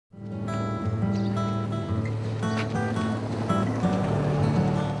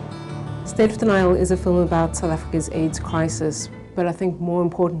State of Denial is a film about South Africa's AIDS crisis, but I think more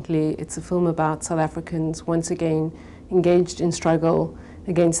importantly, it's a film about South Africans once again engaged in struggle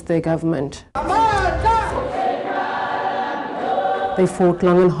against their government. They fought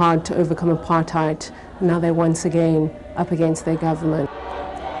long and hard to overcome apartheid, and now they're once again up against their government.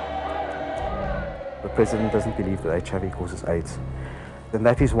 The president doesn't believe that HIV causes AIDS, and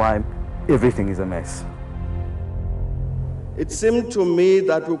that is why everything is a mess. It seemed to me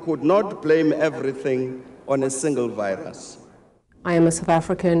that we could not blame everything on a single virus. I am a South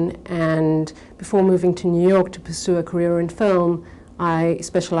African, and before moving to New York to pursue a career in film, I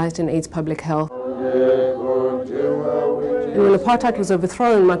specialized in AIDS public health. And when apartheid was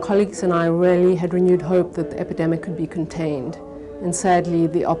overthrown, my colleagues and I really had renewed hope that the epidemic could be contained. And sadly,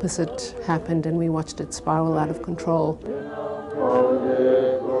 the opposite happened, and we watched it spiral out of control.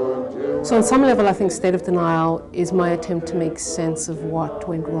 So on some level, I think State of Denial is my attempt to make sense of what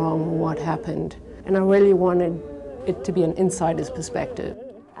went wrong or what happened. And I really wanted it to be an insider's perspective.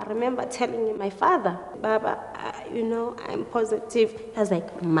 I remember telling my father, Baba, I'm positive. He was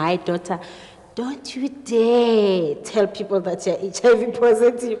like, my daughter, don't you dare tell people that you're HIV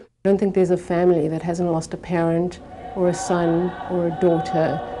positive. I don't think there's a family that hasn't lost a parent or a son or a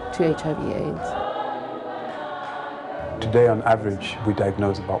daughter to HIV/AIDS. Today, on average, we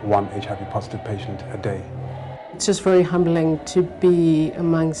diagnose about one HIV-positive patient a day. It's just very humbling to be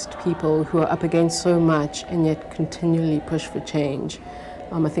amongst people who are up against so much and yet continually push for change.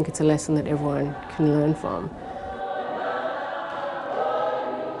 I think it's a lesson that everyone can learn from.